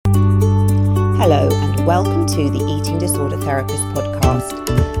Hello and welcome to the Eating Disorder Therapist podcast.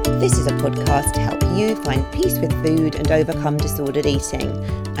 This is a podcast to help you find peace with food and overcome disordered eating.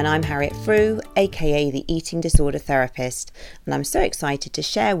 And I'm Harriet Frew, aka the Eating Disorder Therapist, and I'm so excited to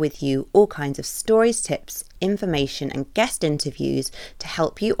share with you all kinds of stories, tips, information and guest interviews to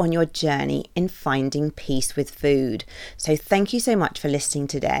help you on your journey in finding peace with food. So thank you so much for listening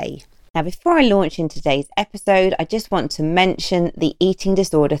today. Now, before I launch into today's episode, I just want to mention the Eating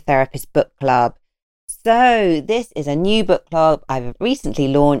Disorder Therapist Book Club. So this is a new book club I've recently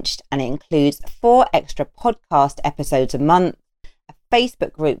launched, and it includes 4 extra podcast episodes a month, a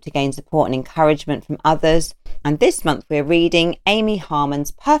Facebook group to gain support and encouragement from others. And this month we're reading Amy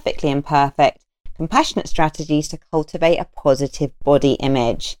Harmon's Perfectly Imperfect, Compassionate Strategies to Cultivate a Positive Body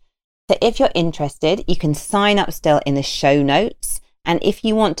Image. So if you're interested, you can sign up still in the show notes. And if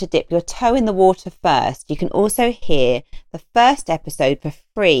you want to dip your toe in the water first, you can also hear the first episode for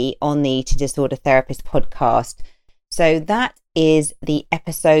free on the Eating Disorder Therapist podcast. So that is the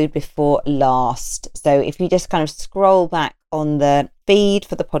episode before last. So if you just kind of scroll back on the feed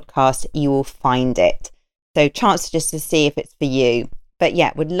for the podcast, you will find it. So chance just to see if it's for you. But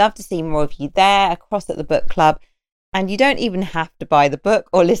yeah, would love to see more of you there across at the book club. And you don't even have to buy the book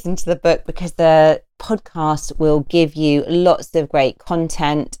or listen to the book, because the podcast will give you lots of great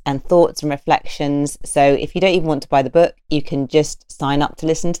content and thoughts and reflections. So if you don't even want to buy the book, you can just sign up to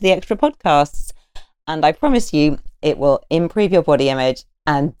listen to the extra podcasts. And I promise you, it will improve your body image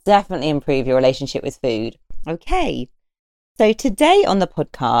and definitely improve your relationship with food. Okay. So today on the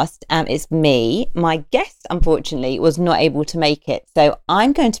podcast, it's me. My guest, unfortunately, was not able to make it. So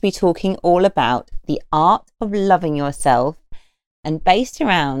I'm going to be talking all about the art of loving yourself, and based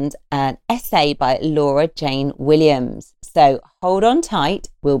around an essay by Laura Jane Williams. So hold on tight,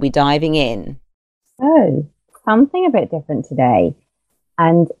 we'll be diving in. So something a bit different today.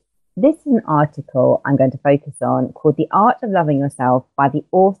 And this is an article I'm going to focus on called The Art of Loving Yourself by the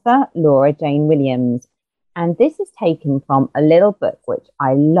author Laura Jane Williams. And this is taken from a little book which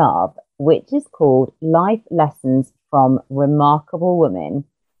I love, which is called Life Lessons from Remarkable Women,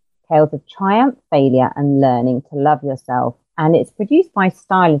 Tales of Triumph, Failure and Learning to Love Yourself. And it's produced by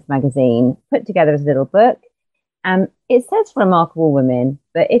Stylist Magazine, put together as a little book. And it says Remarkable Women,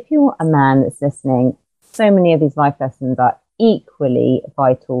 but if you're a man that's listening, so many of these life lessons are equally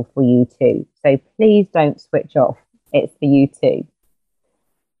vital for you too. So please don't switch off. It's for you too.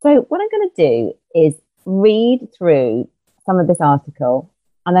 So what I'm going to do is read through some of this article,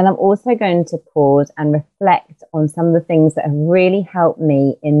 and then I'm also going to pause and reflect on some of the things that have really helped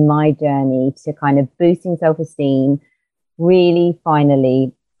me in my journey to kind of boosting self-esteem, really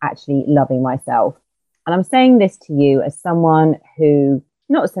finally actually loving myself. And I'm saying this to you as someone who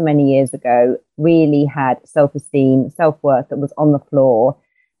not so many years ago really had self-esteem, self-worth that was on the floor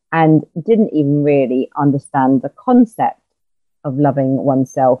and didn't even really understand the concept of loving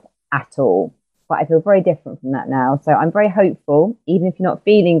oneself at all. But I feel very different from that now. So I'm very hopeful, even if you're not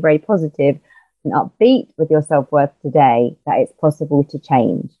feeling very positive and upbeat with your self-worth today, that it's possible to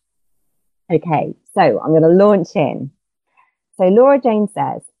change. Okay, so I'm going to launch in. So Laura Jane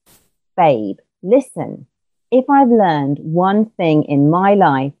says, babe, listen, if I've learned one thing in my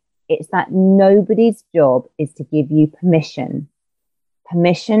life, it's that nobody's job is to give you permission.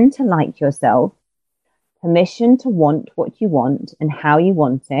 Permission to like yourself, permission to want what you want and how you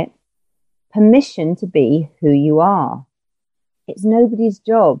want it, permission to be who you are. It's nobody's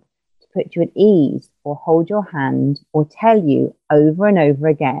job to put you at ease or hold your hand or tell you over and over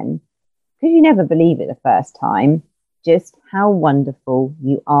again, because you never believe it the first time, just how wonderful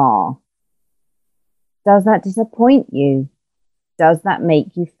you are. Does that disappoint you? Does that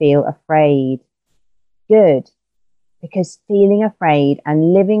make you feel afraid? Good, because feeling afraid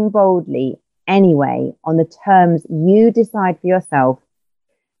and living boldly anyway on the terms you decide for yourself,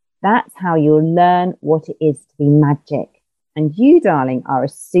 that's how you'll learn what it is to be magic. And you, darling, are a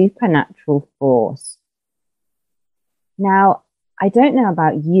supernatural force. Now, I don't know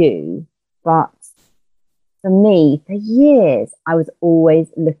about you, but for me, for years, I was always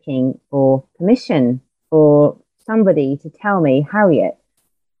looking for permission, for somebody to tell me, Harriet,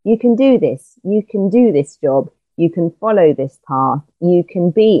 you can do this job, you can follow this path, you can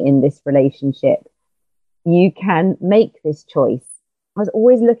be in this relationship, you can make this choice. I was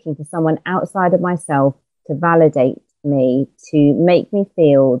always looking for someone outside of myself to validate me, to make me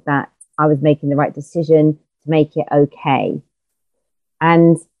feel that I was making the right decision, to make it okay.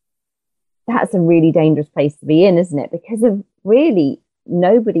 And that's a really dangerous place to be in, isn't it? Because of really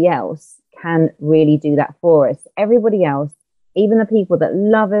nobody else can really do that for us. Everybody else, even the people that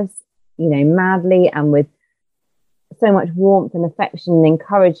love us, madly and with so much warmth and affection and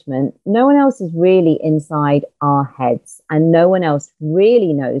encouragement, no one else is really inside our heads, and no one else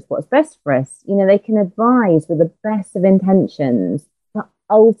really knows what's best for us. You know, they can advise with the best of intentions, but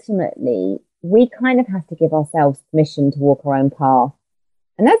ultimately, we kind of have to give ourselves permission to walk our own path.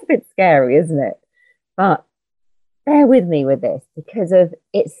 And that's a bit scary, isn't it? But bear with me with this, because of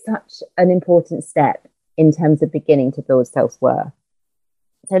it's such an important step in terms of beginning to build self-worth.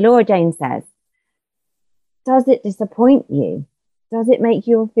 So Laura Jane says, does it disappoint you? Does it make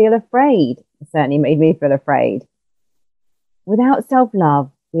you feel afraid? It certainly made me feel afraid. Without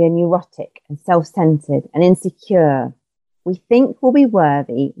self-love, we are neurotic and self-centered and insecure. We think we'll be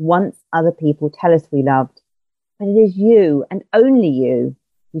worthy once other people tell us we loved, but it is you and only you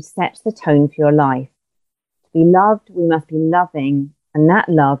who sets the tone for your life. To be loved, we must be loving, and that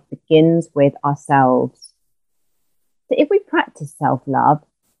love begins with ourselves. So if we practice self-love,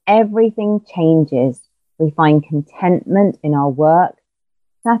 everything changes. We find contentment in our work,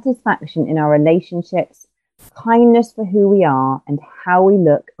 satisfaction in our relationships, kindness for who we are and how we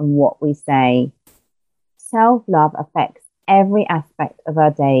look and what we say. Self-love affects every aspect of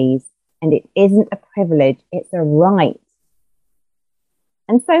our days, and it isn't a privilege, it's a right.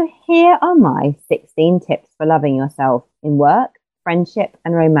 And so here are my 16 tips for loving yourself in work, friendship,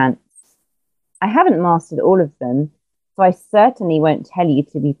 and romance. I haven't mastered all of them, so I certainly won't tell you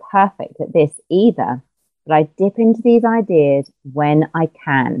to be perfect at this either. But I dip into these ideas when I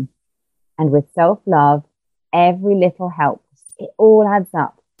can. And with self-love, every little helps. It all adds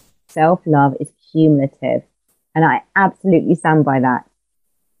up. Self-love is cumulative. And I absolutely stand by that.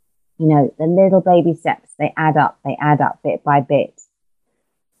 You know, the little baby steps, they add up bit by bit.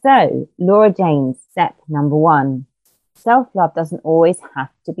 So, Laura Jane's step number 1. Self-love doesn't always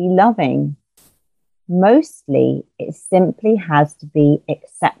have to be loving. Mostly, it simply has to be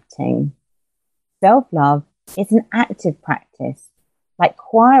accepting. Self-love is an active practice, like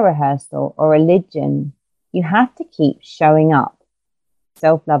choir rehearsal or religion. You have to keep showing up.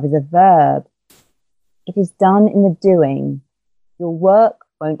 Self-love is a verb. It is done in the doing. Your work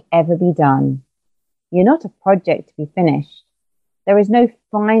won't ever be done. You're not a project to be finished. There is no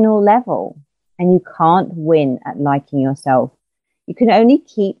final level, and you can't win at liking yourself. You can only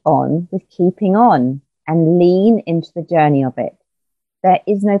keep on with keeping on and lean into the journey of it. There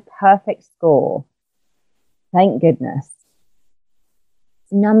is no perfect score. Thank goodness.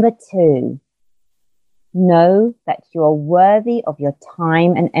 Number 2, know that you are worthy of your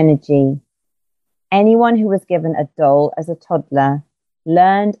time and energy. Anyone who was given a doll as a toddler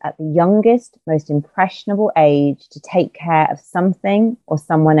learned at the youngest, most impressionable age to take care of something or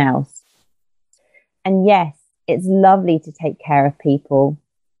someone else. And yes, it's lovely to take care of people,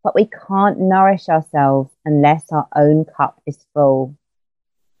 but we can't nourish ourselves unless our own cup is full.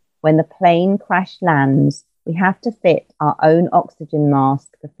 When the plane crash lands, we have to fit our own oxygen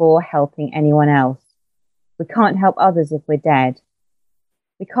mask before helping anyone else. We can't help others if we're dead.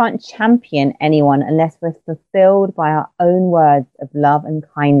 We can't champion anyone unless we're fulfilled by our own words of love and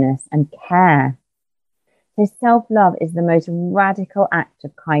kindness and care. So self-love is the most radical act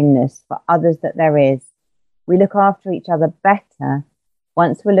of kindness for others that there is. We look after each other better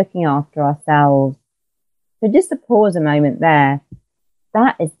once we're looking after ourselves. So just to pause a moment there,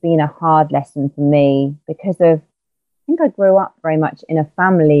 that has been a hard lesson for me because I think I grew up very much in a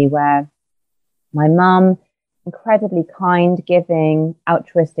family where my mum, incredibly kind, giving,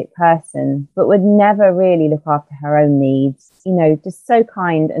 altruistic person, but would never really look after her own needs, you know, just so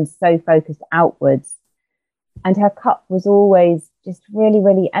kind and so focused outwards. And her cup was always just really,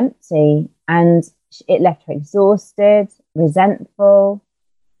 really empty, and it left her exhausted, resentful.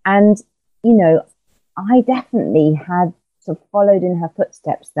 And, you know, I definitely had sort of followed in her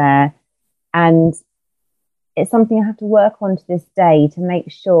footsteps there. And it's something I have to work on to this day to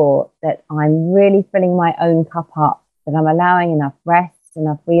make sure that I'm really filling my own cup up, that I'm allowing enough rest,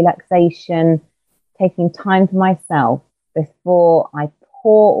 enough relaxation, taking time for myself before I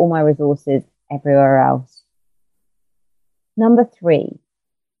pour all my resources everywhere else. Number 3,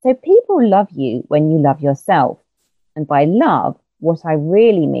 so people love you when you love yourself. And by love, what I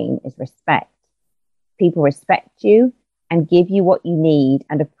really mean is respect. People respect you and give you what you need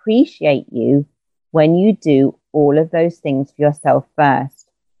and appreciate you when you do all of those things for yourself first.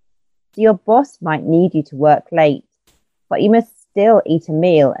 So your boss might need you to work late, but you must still eat a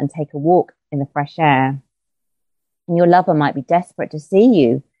meal and take a walk in the fresh air. And your lover might be desperate to see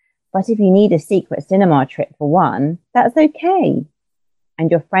you, but if you need a secret cinema trip for one, that's okay.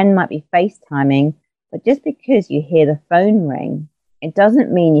 And your friend might be FaceTiming, but just because you hear the phone ring, it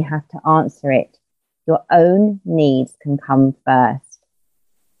doesn't mean you have to answer it. Your own needs can come first.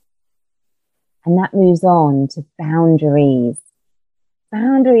 And that moves on to boundaries.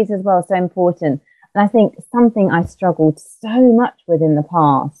 Boundaries as well, so important. And I think something I struggled so much with in the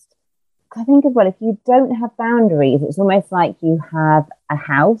past. I think as well, if you don't have boundaries, it's almost like you have a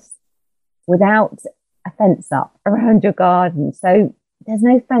house without a fence up around your garden. So there's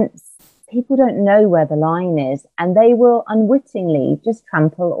no fence. People don't know where the line is, and they will unwittingly just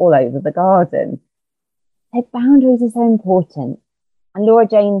trample all over the garden. So boundaries are so important. And Laura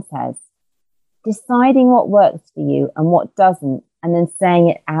Jane says, deciding what works for you and what doesn't, and then saying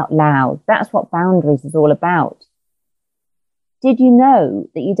it out loud. That's what boundaries is all about. Did you know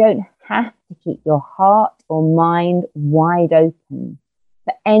that you don't have to keep your heart or mind wide open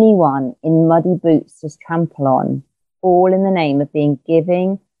for anyone in muddy boots to trample on, all in the name of being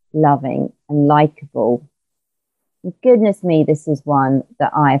giving, loving, and likable? And goodness me, this is one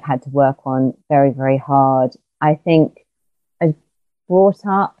that I've had to work on very, very hard. I think I brought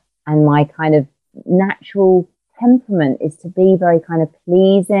up, and my kind of natural temperament is to be very kind of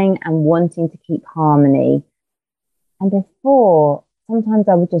pleasing and wanting to keep harmony. And before, sometimes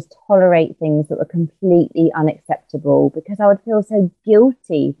I would just tolerate things that were completely unacceptable because I would feel so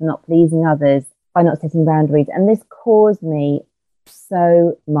guilty for not pleasing others by not setting boundaries. And this caused me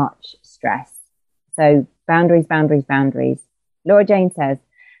so much stress. So boundaries, boundaries, boundaries. Laura Jane says,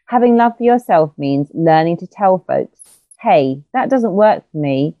 having love for yourself means learning to tell folks, hey, that doesn't work for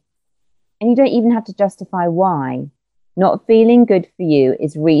me. And you don't even have to justify why. Not feeling good for you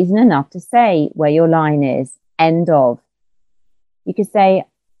is reason enough to say where your line is. End of. You could say,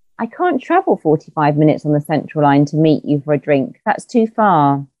 I can't travel 45 minutes on the Central Line to meet you for a drink. That's too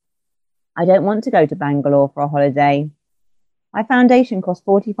far. I don't want to go to Bangalore for a holiday. My foundation costs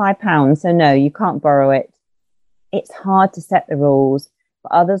 £45, so no, you can't borrow it. It's hard to set the rules,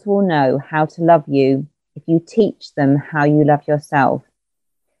 but others will know how to love you if you teach them how you love yourself.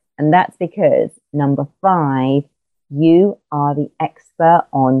 And that's because, number 5, you are the expert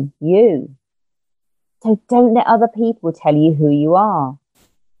on you. So don't let other people tell you who you are.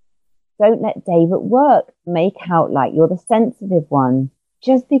 Don't let Dave at work make out like you're the sensitive one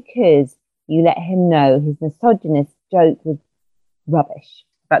just because you let him know his misogynist joke was rubbish.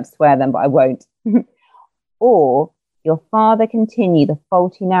 I'm about to swear then, but I won't. Or your father continue the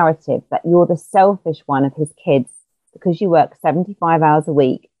faulty narrative that you're the selfish one of his kids because you work 75 hours a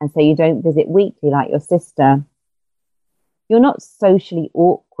week and so you don't visit weekly like your sister. You're not socially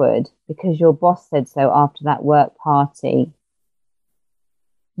awkward because your boss said so after that work party.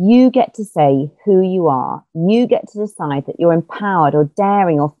 You get to say who you are. You get to decide that you're empowered or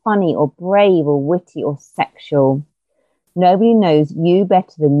daring or funny or brave or witty or sexual. Nobody knows you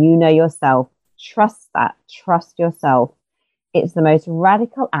better than you know yourself. Trust that. Trust yourself. It's the most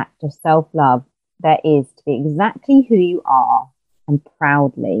radical act of self-love there is to be exactly who you are and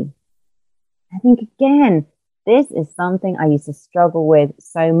proudly. I think, again, this is something I used to struggle with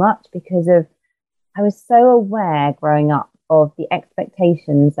so much because I was so aware growing up of the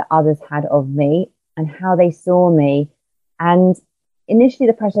expectations that others had of me and how they saw me. And initially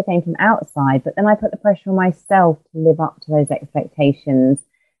the pressure came from outside, but then I put the pressure on myself to live up to those expectations.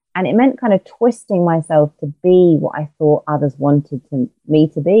 And it meant kind of twisting myself to be what I thought others wanted me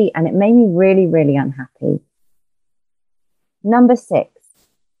to be. And it made me really, really unhappy. Number 6,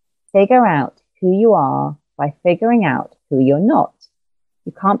 figure out who you are by figuring out who you're not.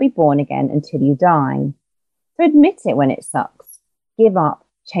 You can't be born again until you die. So admit it when it sucks. Give up,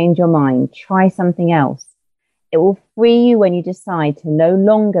 change your mind, try something else. It will free you when you decide to no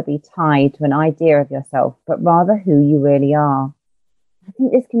longer be tied to an idea of yourself, but rather who you really are. I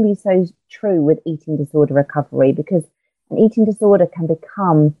think this can be so true with eating disorder recovery because an eating disorder can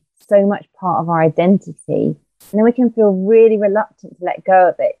become so much part of our identity. And then we can feel really reluctant to let go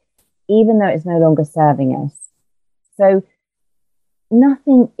of it, even though it's no longer serving us. So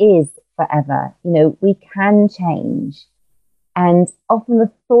nothing is forever. We can change. And often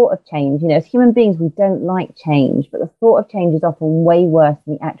the thought of change, as human beings, we don't like change, but the thought of change is often way worse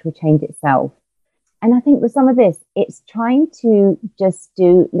than the actual change itself. And I think with some of this, it's trying to just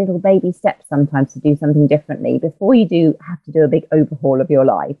do little baby steps sometimes to do something differently before you do have to do a big overhaul of your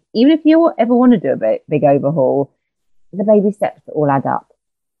life. Even if you ever want to do a big overhaul, the baby steps all add up.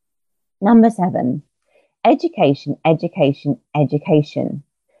 Number 7, education, education, education.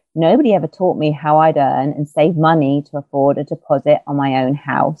 Nobody ever taught me how I'd earn and save money to afford a deposit on my own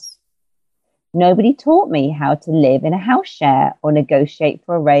house. Nobody taught me how to live in a house share or negotiate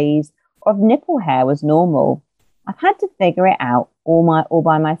for a raise or if nipple hair was normal. I've had to figure it out all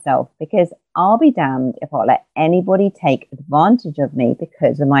by myself because I'll be damned if I'll let anybody take advantage of me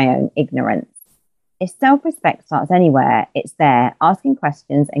because of my own ignorance. If self-respect starts anywhere, it's there, asking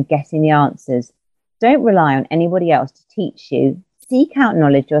questions and getting the answers. Don't rely on anybody else to teach you. Seek out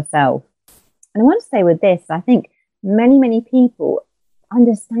knowledge yourself. And I want to say with this, I think many people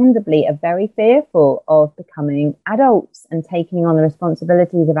understandably are very fearful of becoming adults and taking on the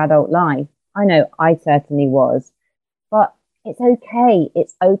responsibilities of adult life. I know I certainly was, but it's okay.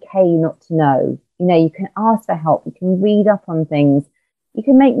 It's okay not to know. You know, you can ask for help. You can read up on things. You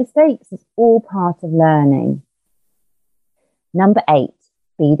can make mistakes. It's all part of learning. Number 8,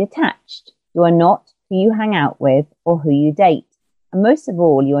 be detached. You are not who you hang out with or who you date. And most of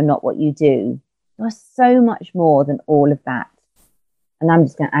all, you are not what you do. You are so much more than all of that. And I'm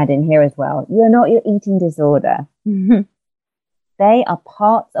just going to add in here as well, you are not your eating disorder. They are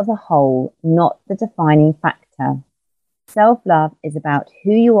parts of the whole, not the defining factor. Self-love is about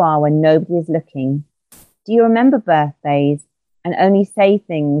who you are when nobody is looking. Do you remember birthdays and only say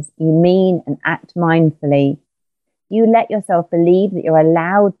things you mean and act mindfully? Do you let yourself believe that you're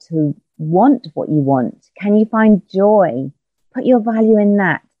allowed to want what you want? Can you find joy? Put your value in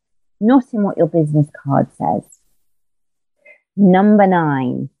that, not in what your business card says. Number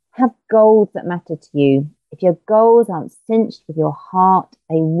 9, have goals that matter to you. If your goals aren't cinched with your heart,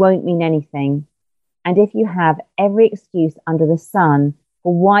 they won't mean anything. And if you have every excuse under the sun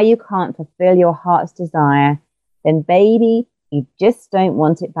for why you can't fulfill your heart's desire, then baby, you just don't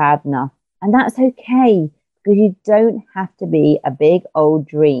want it bad enough. And that's okay, because you don't have to be a big old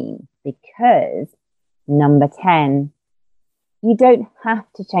dream. Because, number 10, you don't have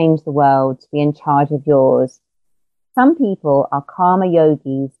to change the world to be in charge of yours. Some people are karma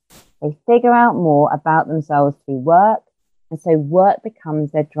yogis. They figure out more about themselves through work, and so work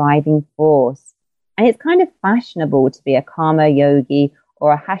becomes their driving force. And it's kind of fashionable to be a karma yogi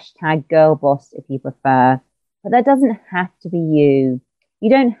or a hashtag girl boss if you prefer, but that doesn't have to be you. You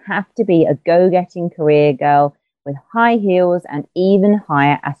don't have to be a go-getting career girl with high heels and even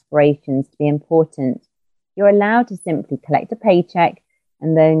higher aspirations to be important. You're allowed to simply collect a paycheck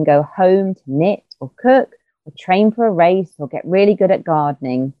and then go home to knit or cook or train for a race or get really good at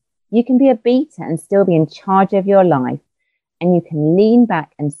gardening. You can be a beta and still be in charge of your life, and you can lean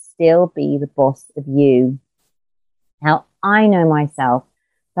back and still be the boss of you. Now, I know myself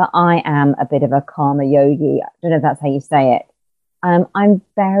that I am a bit of a karma yogi. I don't know if that's how you say it. I'm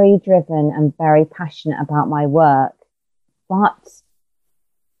very driven and very passionate about my work, but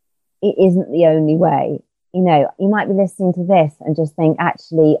it isn't the only way. You know, you might be listening to this and just think,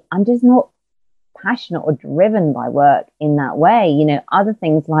 actually, I'm just not passionate or driven by work in that way. You know, other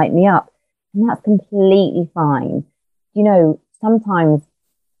things light me up, and that's completely fine. You know, sometimes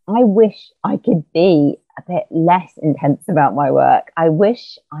I wish I could be a bit less intense about my work. I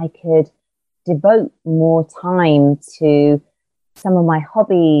wish I could devote more time to some of my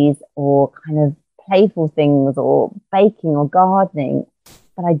hobbies or kind of playful things or baking or gardening,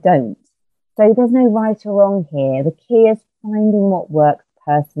 but I don't. So there's no right or wrong here. The key is finding what works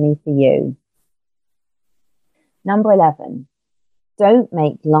personally for you. Number 11, don't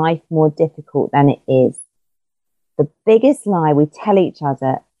make life more difficult than it is. The biggest lie we tell each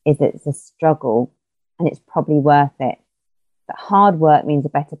other is that it's a struggle and it's probably worth it, that hard work means a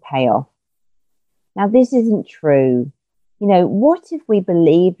better payoff. Now, this isn't true. You know, what if we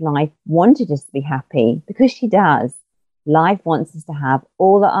believed life wanted us to be happy? Because she does. Life wants us to have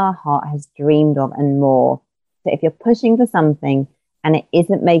all that our heart has dreamed of and more. So if you're pushing for something and it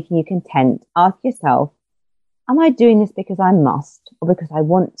isn't making you content, ask yourself, am I doing this because I must or because I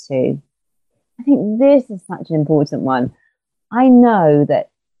want to? I think this is such an important one. I know that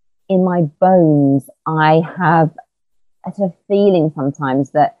in my bones, I have a sort of feeling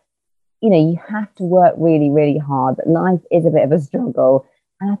sometimes that, you know, you have to work really, really hard, that life is a bit of a struggle.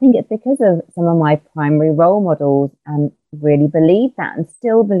 And I think it's because of some of my primary role models really believe that and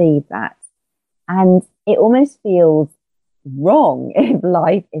still believe that. And it almost feels wrong if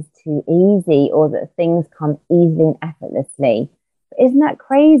life is too easy or that things come easily and effortlessly. But isn't that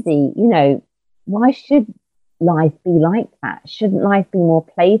crazy? You know, why should life be like that? Shouldn't life be more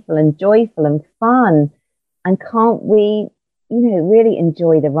playful and joyful and fun? And can't we, you know, really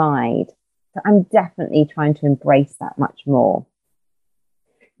enjoy the ride? So I'm definitely trying to embrace that much more.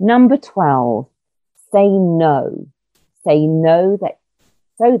 Number 12, say no. Say no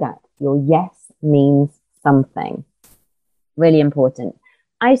so that your yes means something. Really important.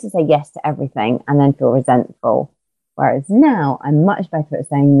 I used to say yes to everything and then feel resentful. Whereas now I'm much better at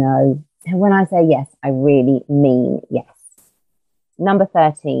saying no. And when I say yes, I really mean yes. Number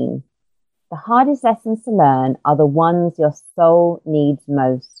 13, the hardest lessons to learn are the ones your soul needs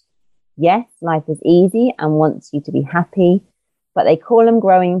most. Yes, life is easy and wants you to be happy, But they call them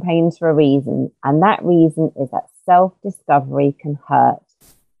growing pains for a reason, and that reason is that self-discovery can hurt.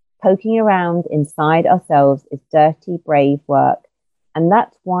 Poking around inside ourselves is dirty, brave work, and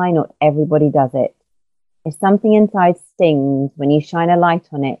that's why not everybody does it. If something inside stings when you shine a light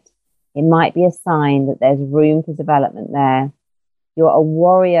on it, it might be a sign that there's room for development there. You're a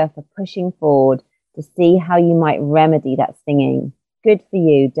warrior for pushing forward to see how you might remedy that stinging. Good for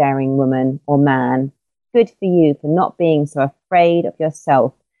you, daring woman or man. Good for you for not being so afraid of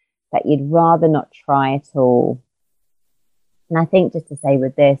yourself that you'd rather not try at all. And I think just to say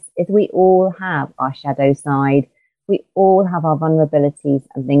with this is we all have our shadow side. We all have our vulnerabilities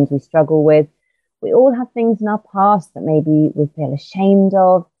and things we struggle with. We all have things in our past that maybe we feel ashamed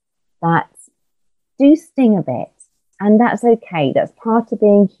of that do sting a bit. And that's okay. That's part of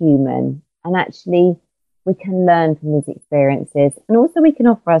being human. And actually, we can learn from these experiences. And also we can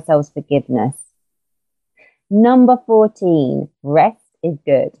offer ourselves forgiveness. Number 14, rest is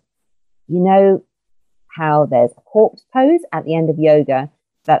good. You know how there's a corpse pose at the end of yoga,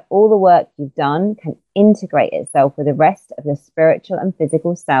 that all the work you've done can integrate itself with the rest of your spiritual and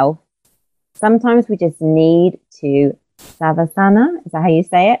physical self. Sometimes we just need to savasana, is that how you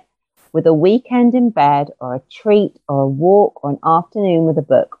say it? With a weekend in bed or a treat or a walk or an afternoon with a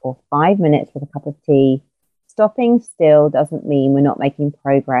book or 5 minutes with a cup of tea. Stopping still doesn't mean we're not making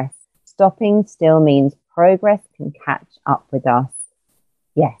progress. Stopping still means progress can catch up with us.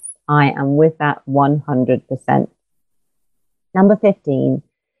 Yes, I am with that 100%. Number 15,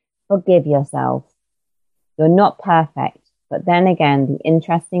 forgive yourself. You're not perfect, but then again, the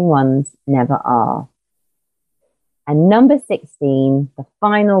interesting ones never are. And number 16, the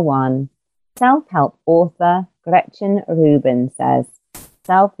final one, self-help author Gretchen Rubin says,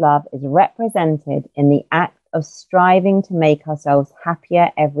 self-love is represented in the act of striving to make ourselves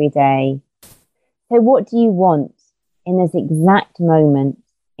happier every day. So what do you want in this exact moment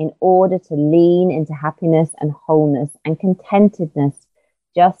in order to lean into happiness and wholeness and contentedness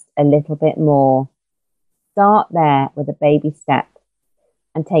just a little bit more? Start there with a baby step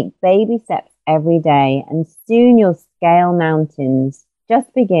and take baby steps every day, and soon you'll scale mountains.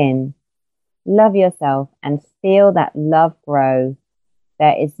 Just begin. Love yourself and feel that love grow.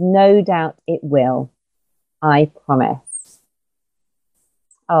 There is no doubt it will. I promise.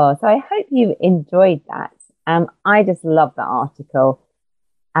 Oh, so I hope you enjoyed that. I just love that article.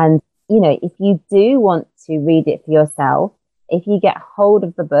 And, you know, if you do want to read it for yourself, if you get hold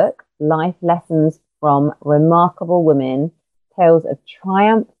of the book, Life Lessons from Remarkable Women, Tales of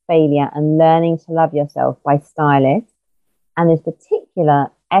Triumph, Failure and Learning to Love Yourself by Stylist. And this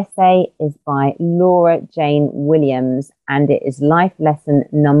particular essay is by Laura Jane Williams, and it is life lesson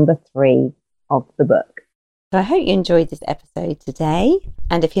number 3 of the book. So I hope you enjoyed this episode today.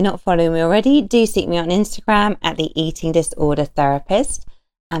 And if you're not following me already, do seek me on Instagram at The Eating Disorder Therapist.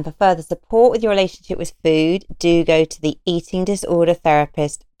 And for further support with your relationship with food, do go to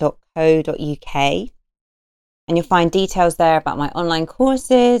theeatingdisordertherapist.co.uk. And you'll find details there about my online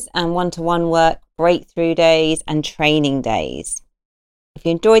courses and one-to-one work, breakthrough days and training days. If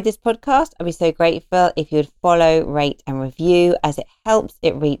you enjoyed this podcast, I'd be so grateful if you would follow, rate and review, as it helps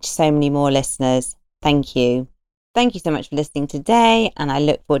it reach so many more listeners. Thank you. Thank you so much for listening today, and I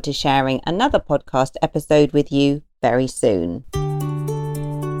look forward to sharing another podcast episode with you very soon.